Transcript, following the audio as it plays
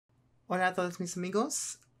Hola a todos mis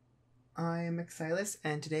amigos. I am Xylus,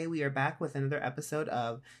 and today we are back with another episode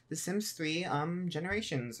of The Sims 3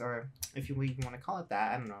 Generations, or if you even want to call it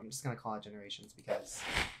that. I don't know. I'm just gonna call it Generations because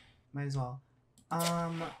might as well.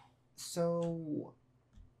 So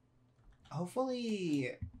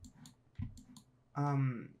hopefully,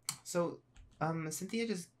 Cynthia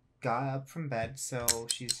just got up from bed, so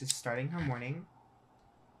she's just starting her morning,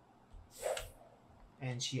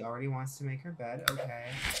 and she already wants to make her bed. Okay.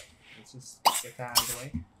 Let's just get that out of the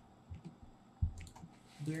way.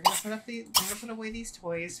 We're gonna put away these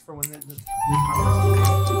toys for when the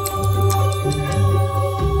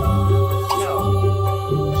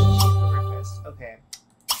No. Breakfast. Okay.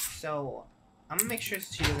 So I'm gonna make sure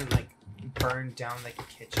she doesn't like burn down like the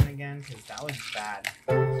kitchen again, because that was bad.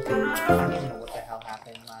 I don't even know what the hell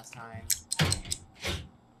happened last time.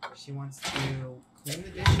 She wants to clean the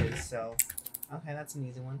dishes, so okay, that's an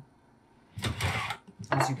easy one.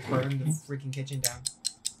 Unless you burn the freaking kitchen down.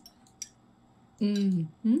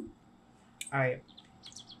 Mm-hmm. Alright.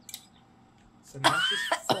 So now she's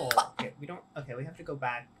full. Okay, we have to go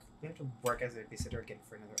back. We have to work as a babysitter again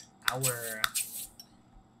for another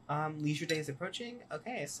hour. Leisure day is approaching.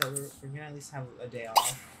 Okay, so we're gonna at least have a day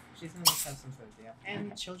off. She's gonna at least have some sort of day off.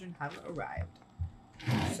 And children have arrived.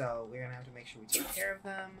 So we're gonna have to make sure we take care of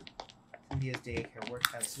them. Cynthia's daycare work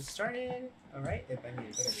has just started. Alright, it better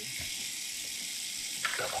be.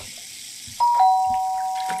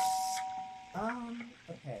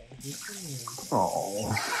 Okay.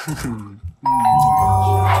 Oh.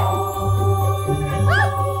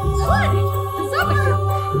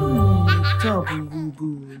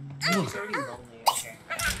 It's already lonely. Okay.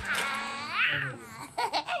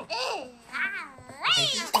 Okay,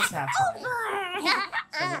 she's supposed to have fun.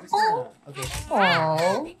 So we're just gonna, okay, she's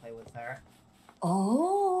gonna play with her.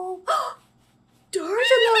 Oh.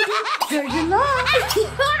 There's a lot. There's a lot.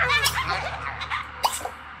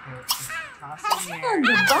 On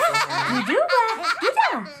the bus. You do that. Do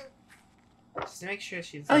that. Just to make sure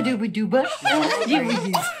she's. Oh, do we do but? Okay,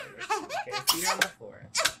 feet her on the floor.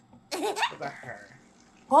 Look at her.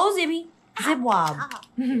 Oh, Zibby. Zip wob.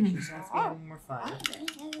 She wants to be having more fun.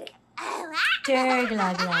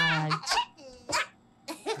 Glag.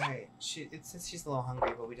 Alright, it says she's a little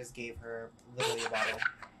hungry, but we just gave her literally a bottle.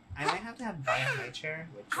 I might have to buy a high chair,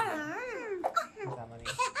 which is not that money.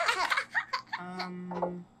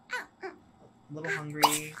 A little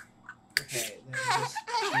hungry. Okay, then just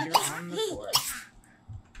feed her on the floor.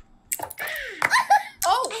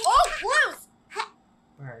 Oh, close!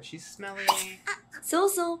 For her, she's smelly. So.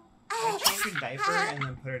 I'll change her diaper and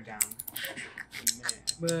then put her down. A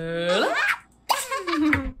minute. Then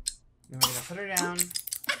we're gonna put her down.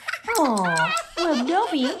 Oh, well,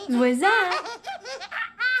 Dobby, what's that?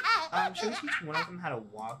 Should we teach one of them how to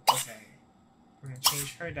walk? Okay. We're gonna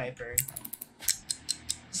change her diaper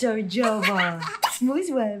So, Jova. Smooth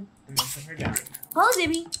web. and then put her down. Oh,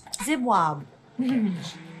 Zibby. Zip wob. Okay,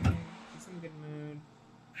 she's in a good mood.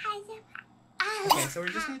 Okay, so we're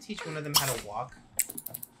just gonna teach one of them how to walk.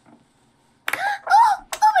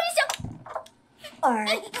 Oh,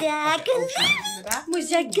 she's in the bathroom. What's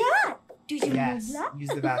that got? Do you Yes, move that? use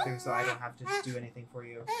the bathroom so I don't have to do anything for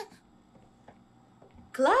you.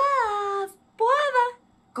 Class, prueba.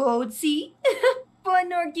 Cozy.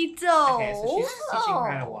 Ponorquito. Okay, so she's just teaching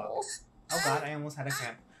her how to walk. Oh god, I almost had a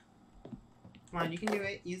cramp. Come on, you can do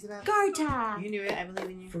it. Use the bathroom. Garta. You can do it. I believe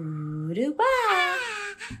in you. Furuba.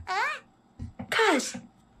 Kash. You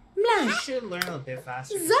Blanche. should learn a little bit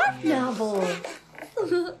faster. Zapnabo.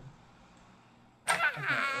 Okay.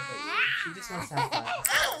 She just wants to have fun.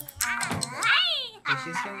 Okay,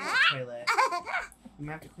 she's going to the toilet. You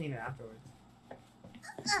might have to clean it afterwards.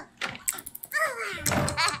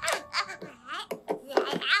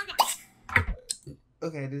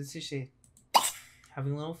 Okay, this is she.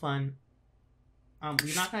 Having a little fun.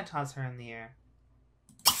 We're not gonna toss her in the air.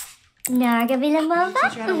 Nagabilang mo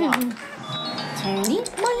Teach her how to walk. Charlie,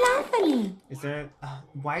 molafali. Is there?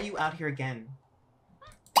 Why are you out here again?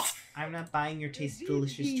 I'm not buying your tasty,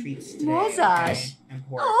 delicious treats today. Mozart. Okay? And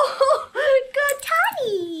pork. Oh, good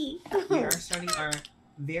Tani. We are starting our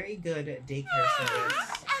very good daycare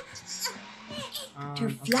service. To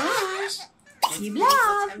Okay. flash. Let's You empty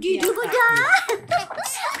love. out Do you do that good food. I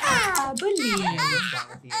believe. Okay, what's wrong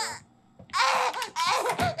with you?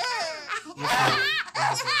 You're fine.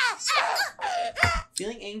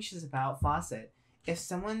 Feeling anxious about faucet. If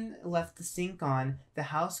someone left the sink on, the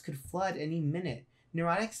house could flood any minute.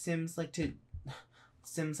 Neurotic Sims like to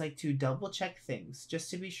double check things just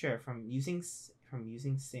to be sure from using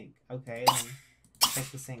sink. Okay, then check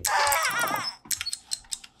the sink.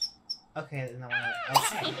 Okay, then I want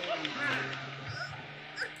to. Okay.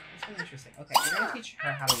 really interesting. Okay, we're gonna teach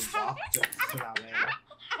her how to walk so that way.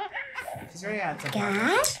 She's already had some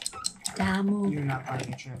Gas. Damu. You're not buying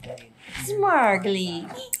a trampoline. Smargly.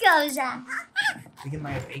 Goza. We can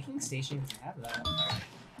buy a baking station to have that.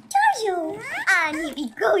 Toyo.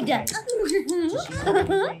 Ani Goda. Is she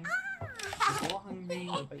hungry? She's a little hungry.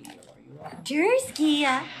 What about you? Are you a little hungry?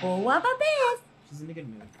 Jerskia. Boa babes. She's in a good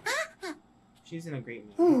mood. She's in a great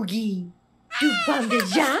mood. Ugi. Dubanga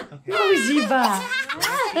ja. Okay. Muziba. We're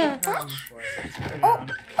gonna feed her on the floor, so just put her Oh, down.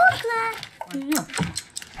 Okla.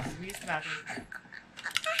 Use the bathroom.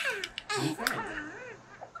 New friend.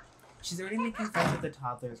 She's already making friends with the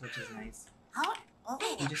toddlers, which is nice.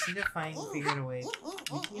 We just need to figure out a way.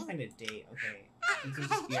 We need to find a date. Okay, you can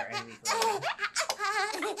just be our enemy for a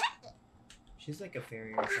while. She's like a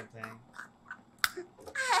fairy or something.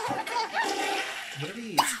 What are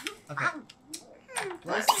we? Okay.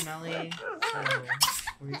 Less smelly. So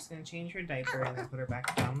we're just gonna change her diaper and then put her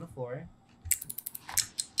back down on the floor.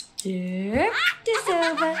 Dip.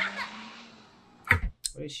 Disova.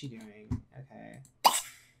 What is she doing? Okay.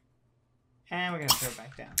 And we're gonna throw her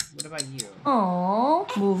back down. What about you? Oh.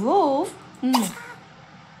 Move. We're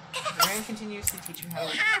gonna continuously teach you how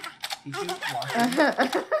to teach you walking.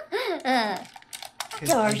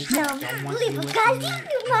 Because I just don't want you to do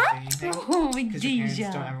anything. Oh, Because your parents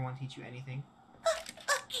don't Dija. ever want to teach you anything.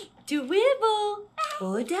 Duibo.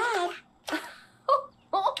 Bodab.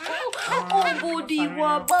 Oh, Bodiwa.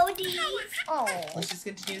 Bodi. Oh. Let's just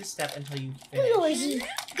continue the step until you finish. Loji.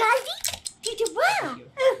 Gazi. Tituba. Thank you.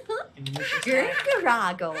 And then we just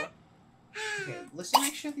Garago. okay, let's just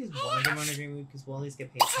make sure these one of them are in agreement because we'll at least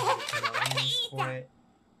get paid $100 for it.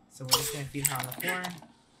 So we're just gonna feed her on the floor.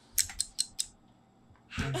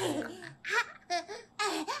 And then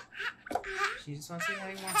she just wants to be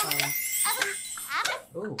having more fun.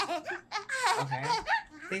 Ooh. Okay.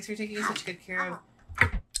 Thanks for taking such good care of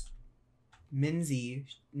Minzy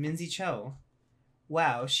Cho.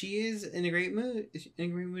 Wow, she is in a great mood.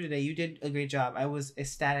 Today. You did a great job. I was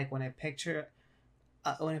ecstatic when I picked her.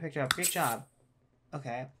 Up. Great job.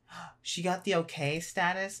 Okay. She got the okay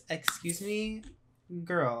status. Excuse me,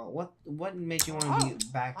 girl. What made you want to be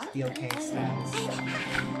back to the okay status?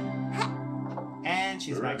 And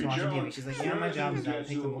she's back to watching TV. She's like, yeah, my job is done.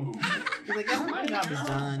 Take them away. She's like, yeah, my job is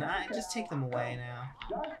done. I just take them away now.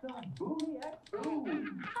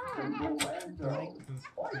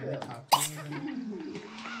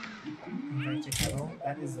 Invite to cuddle?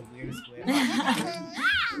 That is the weirdest way.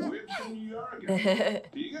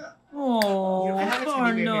 Oh, I have a oh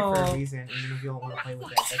teddy bear here for a no. reason, and then if you don't want to play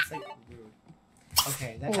with it, that's like rude.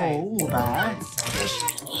 Okay, that guy Oh, is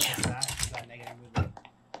that's that negative mood.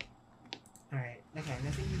 Alright, okay,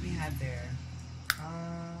 nothing to be had there.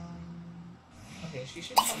 Okay, she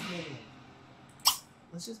should probably.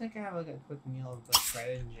 Let's just make her have like a quick meal of like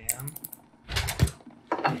bread and jam.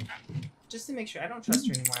 Just to make sure. I don't trust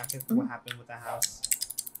her anymore after what happened with the house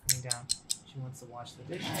coming down. She wants to wash the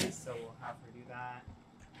dishes, so we'll have her do that.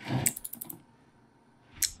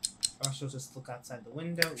 Or she'll just look outside the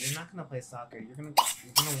window. You're not gonna play soccer. You're gonna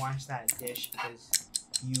wash that dish because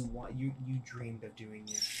you dreamed of doing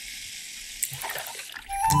it.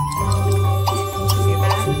 Okay,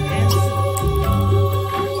 back and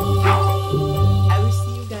I will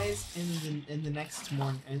see you guys in the next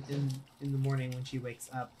morning in the morning when she wakes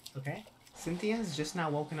up. Okay. Cynthia's just now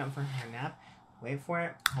woken up from her nap. Wait for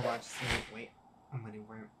it. Hold on, just a minute. Wait. I'm waiting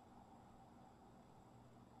for it.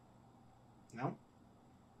 No?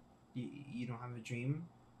 You don't have a dream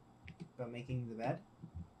about making the bed?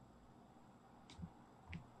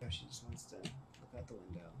 Or she just wants to look out the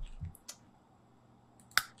window.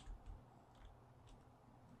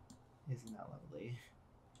 Isn't that lovely?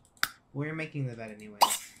 We're making the bed anyways.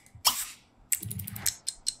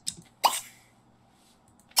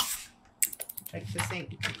 Check the sink.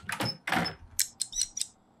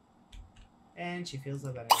 And she feels a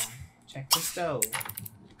little better now. Check the stove.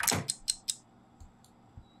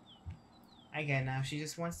 I get it now. She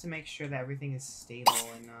just wants to make sure that everything is stable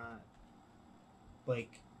and not,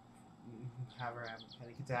 like, have her have a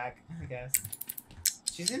panic attack, I guess.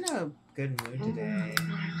 She's in a good mood today.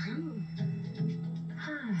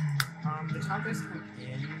 The toddlers come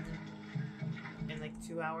in like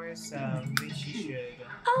 2 hours, so maybe she should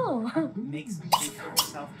make some food for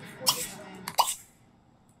herself before they come in.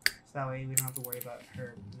 So that way we don't have to worry about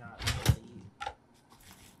her not being able to eat.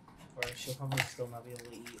 Or she'll probably still not be able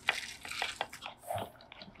to eat.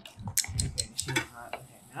 Okay,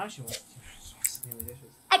 now she wants to clean the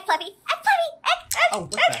dishes. Egg puppy. Oh,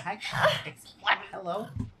 what the heck? Hello?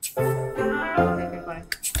 Okay, goodbye.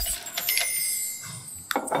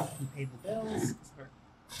 You paid the bills.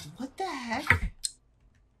 What the heck?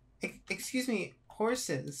 Excuse me,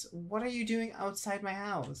 horses. What are you doing outside my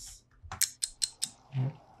house?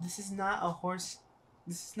 This is not a horse.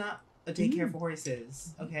 This is not a daycare for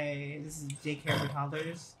horses. Okay, this is daycare for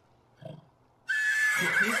toddlers.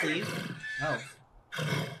 Please leave. Oh.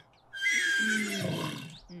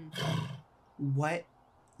 What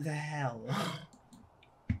the hell?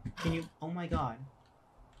 Can you? Oh my god.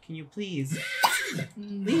 Can you please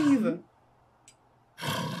leave?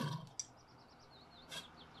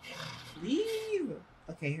 Leave.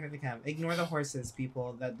 Okay, here they come. Ignore the horses,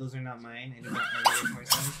 people. Those are not mine. I do not know those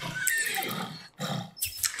horses.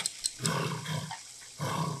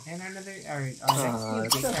 And another. Alright, our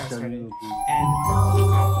next daycare started. And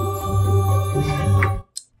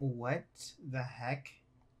what the heck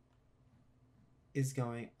is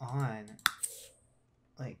going on?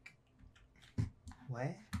 Like,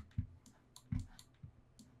 what?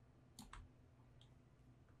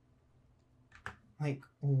 Like,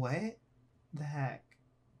 what the heck?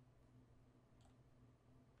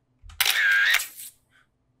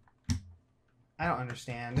 I don't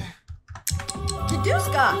understand.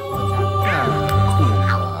 Taduska!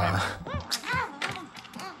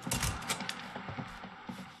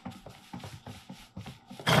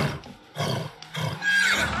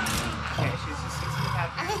 Okay, she's just using the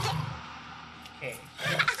bathroom. Okay,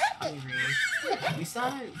 she's hungry. We still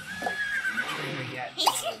haven't given her yet on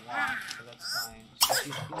a walk, so that's fine.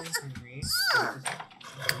 She's feeling hungry.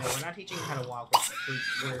 No, we're not teaching her how to walk.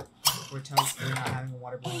 We're telling her we're not having a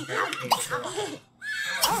water balloon.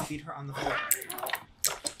 Feed her on the floor.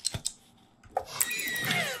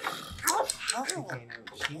 Okay, no,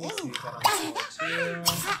 she needs to use that on the floor too.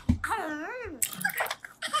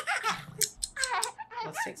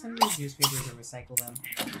 Let's take some of these newspapers and recycle them.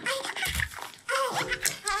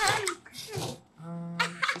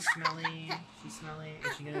 She's smelly. She's smelly.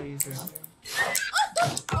 Is she gonna use the restroom?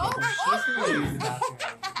 Okay, she's gonna use the bathroom.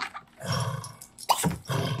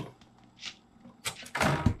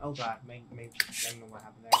 Oh god, maybe I don't know what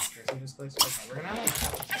happened there. After this place. Okay, we're gonna have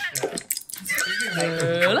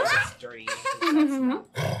it's dirty. That's not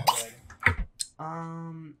good.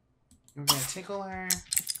 We're gonna tickle her.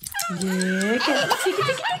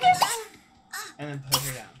 And then put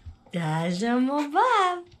her down.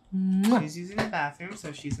 She's using the bathroom,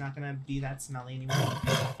 so she's not gonna be that smelly anymore.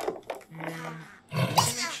 I'm just gonna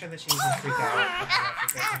make sure that she doesn't freak out.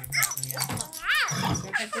 Just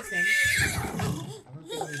gonna take this thing.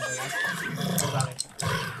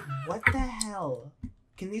 What the hell?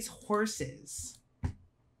 Can these horses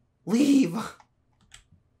leave?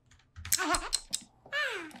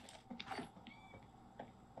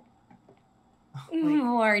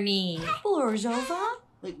 Morning. Floor's over.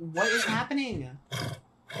 Like, what is happening?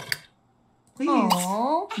 Please.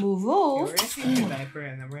 Oh, move Okay, off. we're gonna change your diaper,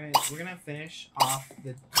 and then we're gonna finish off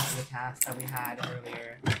the task that we had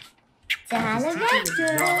earlier. Just teaching the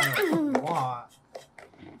girl how to walk.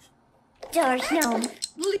 George, no.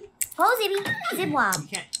 Posity, Zibwab. You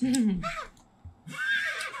can't.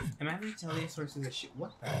 I'm having to tell these horses that shit.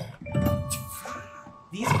 What the?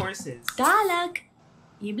 These horses. Galak.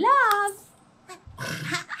 Iblab.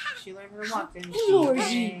 She learned how to walk, didn't Lordy.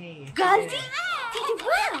 she? Yay. Galdi.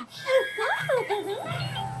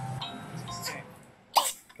 Okay.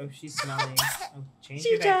 Oh, she's smelly. Oh, change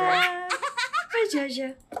your diaper.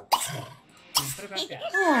 Jaja. Put it back down.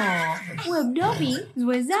 Oh, web dobby.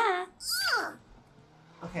 Zwaza.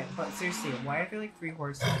 Okay, but seriously, why are there like 3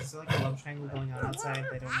 horses? Is there like a love triangle going on outside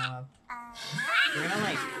they don't know of? We're gonna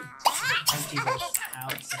like empty this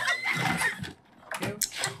out so that we do.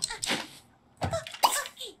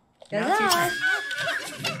 Now it's your turn.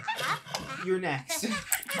 You're next.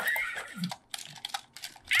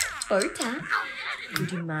 Orta.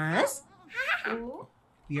 Gudimas.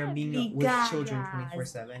 We are being with children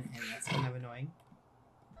 24/7, and that's kind of annoying.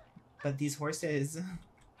 But these horses.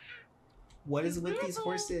 What is with these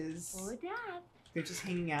horses? They're just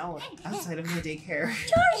hanging out outside of my daycare.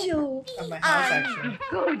 Giorgio. Of my house, actually.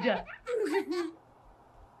 Good.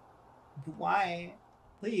 Why?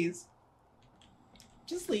 Please.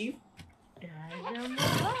 Just leave. Or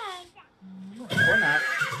not.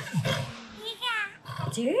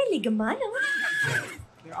 Dirty Gamano.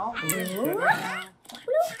 You're all good right now.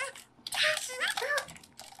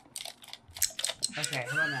 Okay,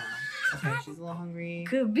 how about now? Okay, she's a little hungry.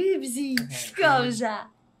 Kabibzi. Okay. Goza.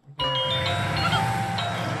 Okay.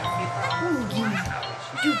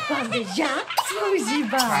 Du bandeja.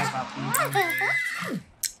 Fuziba.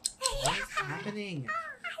 What is happening?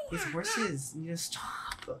 These horses need to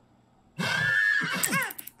stop.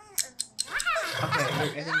 Okay, I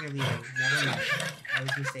think they're leaving. Never mind. I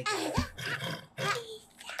was mistaken.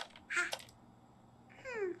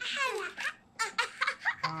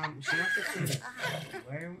 She wants to clean it.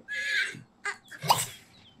 Where?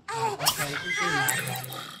 Oh, okay, you can clean that then.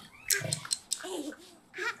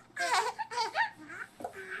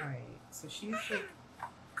 Alright, so she's like...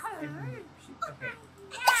 okay.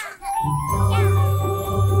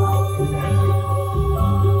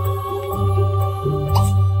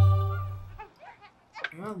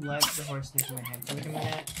 I'm gonna let the horse sniff my hand for like a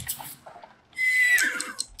minute.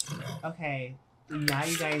 Okay, now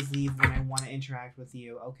you guys leave when I want to interact with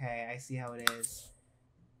you. Okay, I see how it is.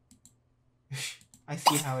 I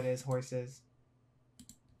see how it is, horses.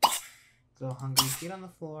 So hungry feet on the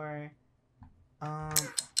floor. Oh!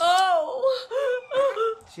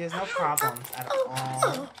 She has no problems at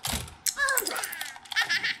all.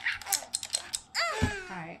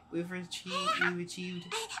 Alright, we've achieved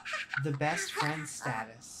the best friend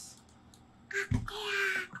status.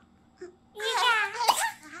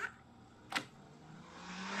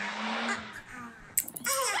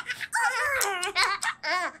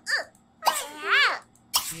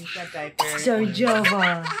 Change that diaper. So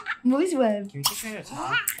Java. Muy web. Can we teach her to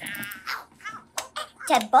talk?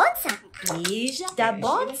 C'è bozza. Is Okay, da she is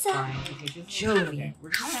bonza? fine. Okay, she's Jovi. okay. We're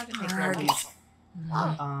just gonna have to take care of these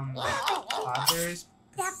toddlers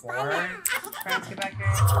before friends get back here.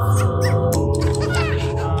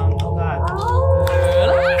 Oh god.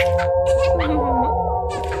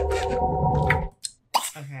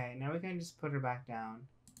 Okay, now we can just put her back down.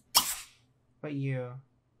 But you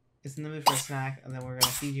is in the mood for a snack, and then we're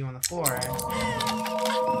gonna feed you on the floor. Come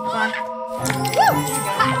on.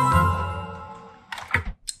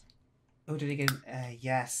 Oh, did I get?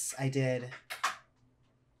 Yes, I did.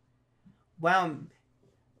 Wow,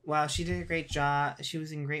 she did a great job. She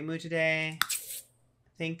was in great mood today.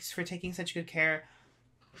 Thanks for taking such good care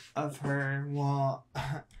of her. Well,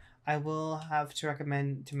 I will have to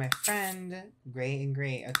recommend to my friend. Great and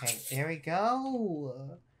great. Okay, there we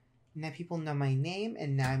go. Now people know my name,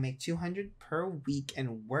 and now I make 200 per week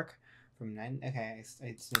and work from 9. Okay,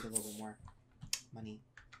 I just need a little bit more money.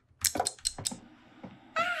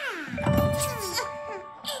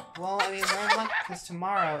 Well, I mean, we're in luck because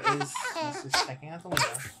tomorrow is just checking out the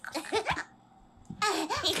window.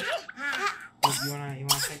 You wanna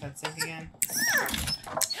check that sink again?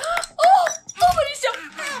 Oh! Oh, Mauricio!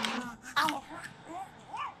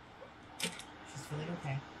 She's feeling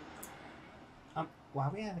okay. Why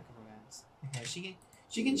we have a couple events? Okay,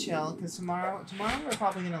 she can chill because tomorrow we're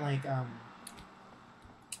probably gonna like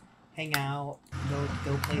hang out,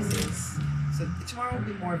 go places. So tomorrow will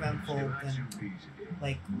be more eventful than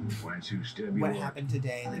like what happened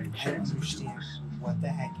today. Like I don't understand what the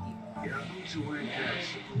heck even happened. We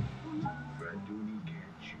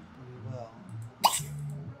will.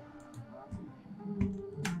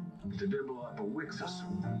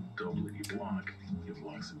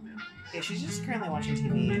 Yeah, she's just currently watching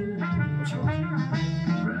TV. What's she watching?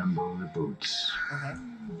 Rambo the Boots. Okay.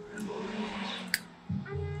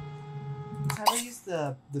 Let's have her use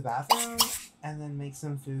the bathroom and then make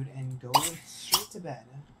some food and go straight to bed.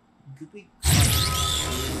 Goopy.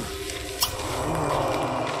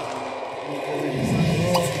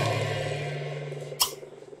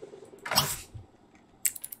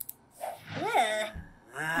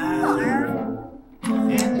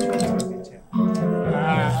 And the twins are good too.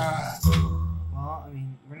 Well, I mean,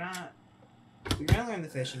 we're gonna learn the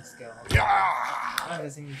fishing skills.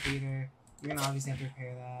 Visiting the theater. We're gonna obviously have to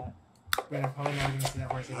repair that. We're probably never gonna see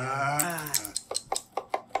that horse again.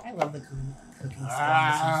 I love the cooking skill.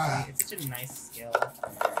 It's such a nice skill.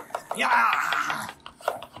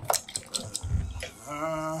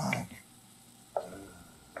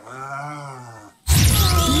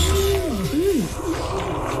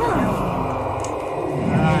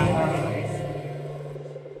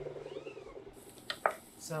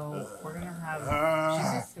 So we're gonna have.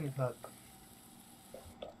 She's just gonna cook.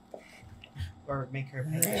 Or make her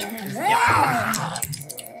pancakes.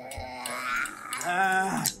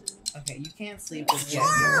 Okay, you can't sleep just yet.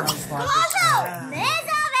 You're on spot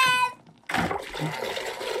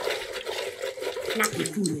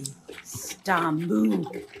Nakikuli. Stambu.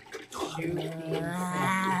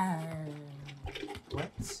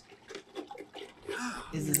 What?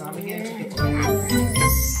 Is the zombie gonna take it to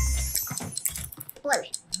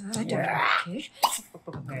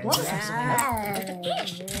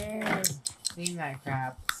clean that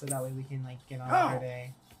crap so that way we can like get on with our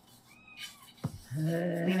day.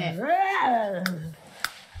 Clean it.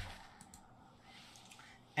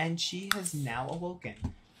 And she has now awoken.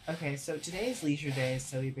 Okay, so today is leisure day,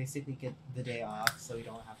 so we basically get the day off, so we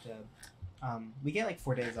don't have to. We get like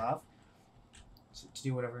 4 days off to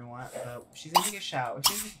do whatever we want. But she's gonna take a shower.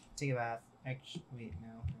 She's gonna take a bath. Actually, wait,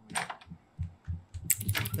 no.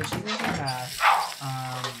 But she's path.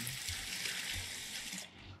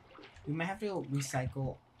 We might have to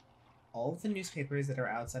recycle all of the newspapers that are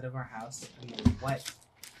outside of our house. I mean, what?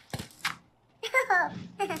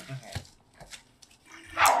 Okay.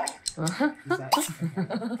 Is that,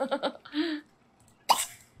 okay.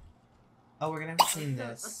 Oh, we're gonna have to clean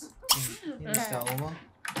this. Clean the stove.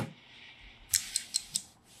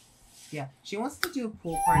 Yeah, she wants to do a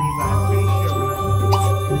pool party, but I'm pretty sure we're not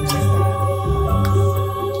gonna do that.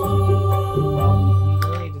 Well, we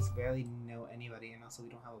really just barely know anybody, and also we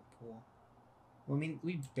don't have a pool. Well, I mean,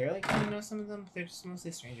 we barely kind of know some of them, but they're just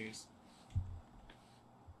mostly strangers.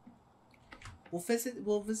 We'll visit the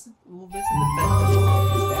festival instead.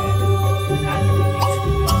 After we make our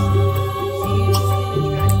see who's gonna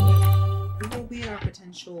interact with. Who will be our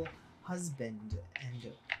potential husband,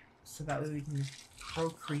 and so that way we can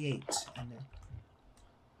procreate and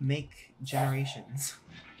make generations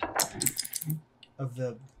of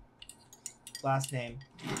the last name.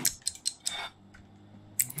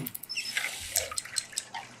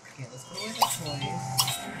 Okay, let's go with the toys.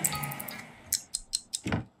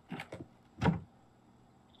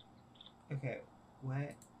 Okay,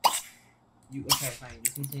 what? You okay? Fine.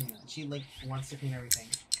 You can clean that. She like wants to clean everything.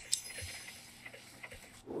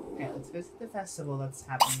 Okay, let's visit the festival that's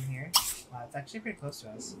happening here. Wow, it's actually pretty close to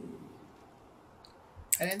us.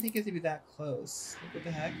 I didn't think it would be that close. What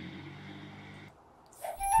the heck?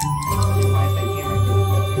 Why is that camera?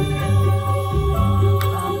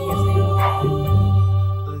 Yes, I know.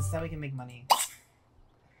 Oh, this is how we can make money.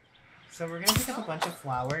 So we're gonna pick up a bunch of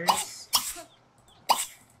flowers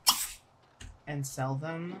and sell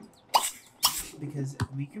them because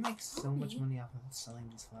we can make so much money off of selling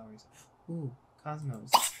these flowers. Ooh,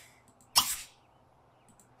 cosmos.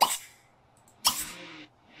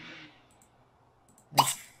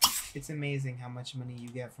 Like, it's amazing how much money you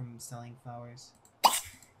get from selling flowers.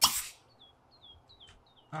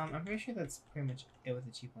 I'm pretty sure that's pretty much it with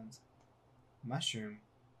the cheap ones. Mushroom.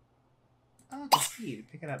 Oh, the seed.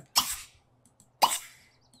 Pick it up.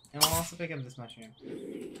 And we'll also pick up this mushroom.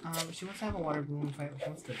 She wants to have a water balloon fight. She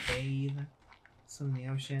wants to bathe. Swim in the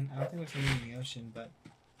ocean. I don't think we're swimming in the ocean, but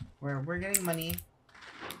we're getting money.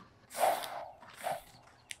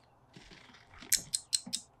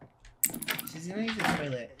 She's gonna use the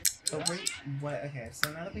toilet. But what? Okay,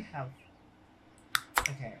 so now that we have,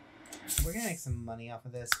 okay, we're gonna make some money off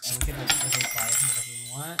of this, and we can like really buy whatever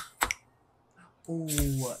we want.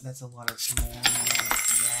 Ooh, that's a lot of simoleons.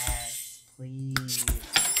 Yes, please.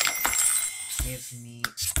 Give me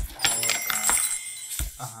all of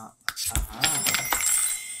that.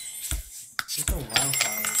 These are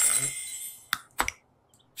wildflowers, right?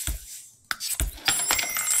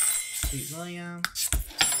 Sweet William.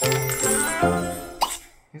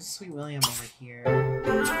 Here's a Sweet William over here.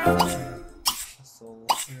 A soul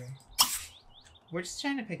here. We're just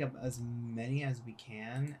trying to pick up as many as we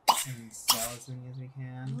can and sell as many as we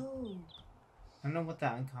can. Ooh. I don't know what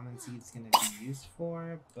that uncommon seed's gonna be used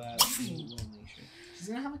for, but we will make sure. She's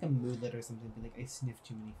gonna have like a moodlet or something, be like, I sniffed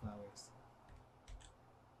too many flowers.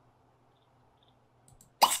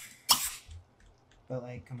 But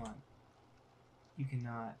like, come on. You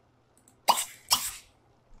cannot.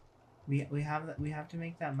 We have to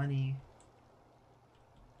make that money.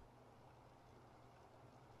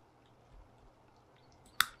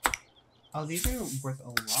 Oh, these are worth a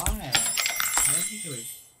lot. I don't think it would.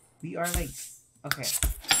 We are like, okay.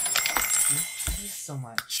 This is so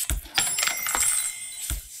much.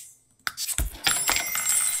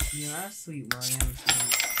 The amount of Sweet Williams we can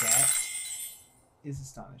get is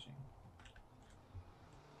astonishing.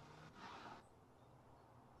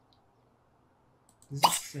 This is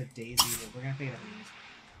just a daisy, but we're gonna pick it up these.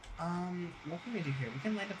 What can we do here? We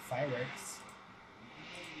can light up fireworks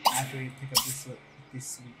after we pick up this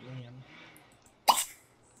Sweet William.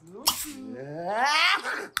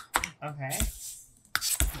 Okay.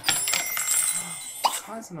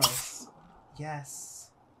 Cosmos. Yes.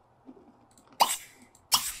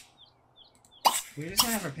 We're just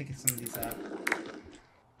gonna have her pick some of these up.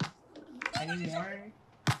 Any more?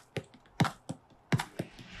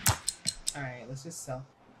 Alright, let's just sell.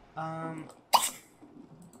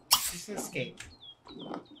 She's gonna escape.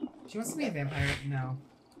 She wants to be a vampire. No.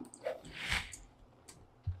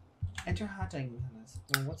 Enter hot dog tennis.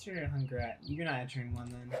 Well, what's your hunger at? You're not entering one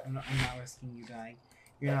then. I'm not risking you dying.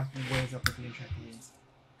 You're not ways up with the trampolines.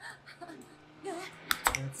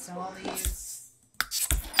 Let's sell all these.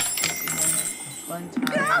 This is a fun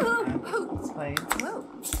time at this place.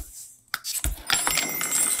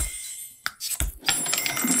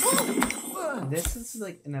 Whoa. This is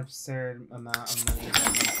like an absurd amount of money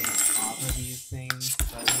that we can off of these things,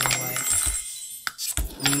 but you know what?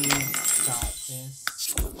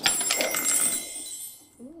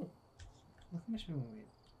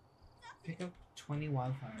 20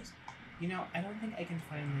 wildflowers. You know, I don't think I can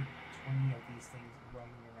find like 20 of these things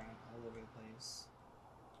roaming around all over the place.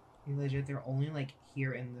 You legit, they're only like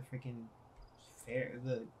here in the freaking fair,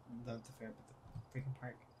 not the fair, but the freaking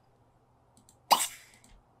park.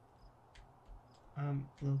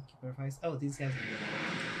 Little cute butterflies. Oh, these guys are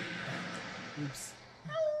really oops.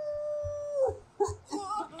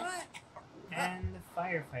 And the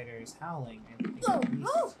firefighters howling and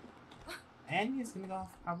Annie's gonna go off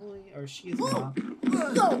probably, or she is going off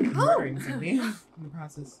murdering somebody in the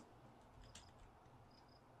process.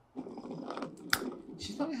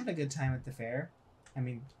 She's probably had a good time at the fair. I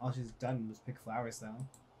mean, all she's done was pick flowers though.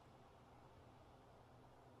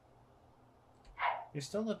 There's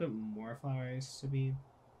still a little bit more flowers to be.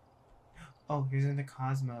 Oh, here's in the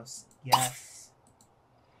cosmos. Yes.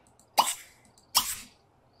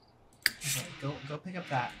 Okay, go pick up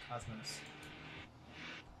that cosmos.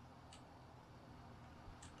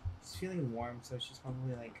 She's feeling warm, so she's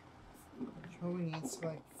probably like. She probably needs to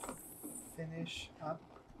like finish up.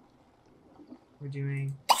 We're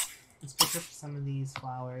doing. Let's pick up some of these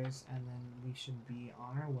flowers, and then we should be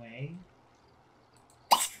on our way.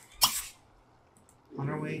 On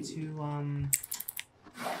our way to on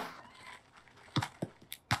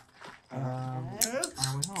our way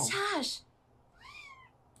home. Josh.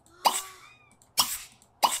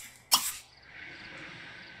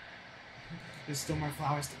 There's still more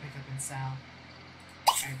flowers to pick up in Sal.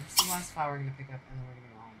 Alright, this is the last flower we're gonna pick up, and then we're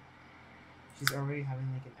gonna go home. She's already having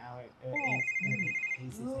like an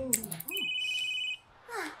hazy thing.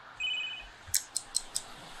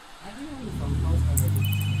 I think all the phone calls are ready.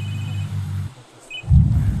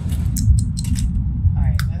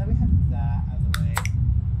 Alright, now that we have that out of the way,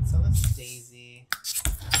 so that's Daisy.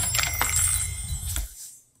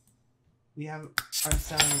 We are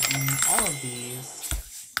selling all of these.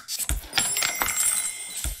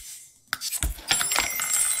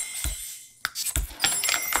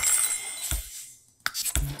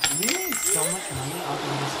 We made so much money off of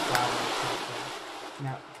this flower.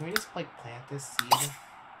 Now, can we just like plant this seed?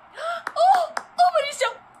 Oh, Mauricio.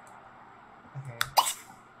 Okay.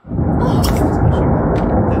 Oh.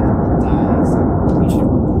 That will die, so we should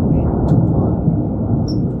wait on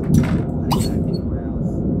putting that anywhere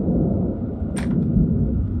else.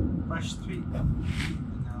 Brush 3. No,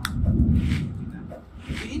 we can't do that.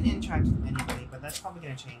 We didn't interact with anybody, but that's probably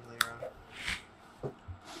gonna change later on.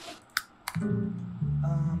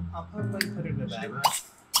 I'll probably put her to bed.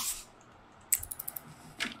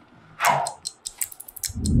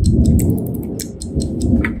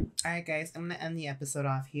 Alright guys, I'm gonna end the episode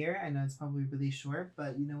off here. I know it's probably really short,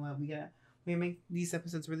 but you know what, we make these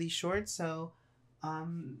episodes really short, so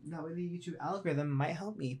that way the YouTube algorithm might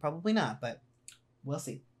help me. Probably not, but we'll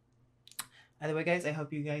see. Either way guys, I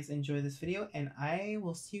hope you guys enjoy this video, and I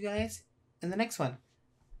will see you guys in the next one.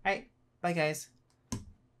 Alright, bye guys.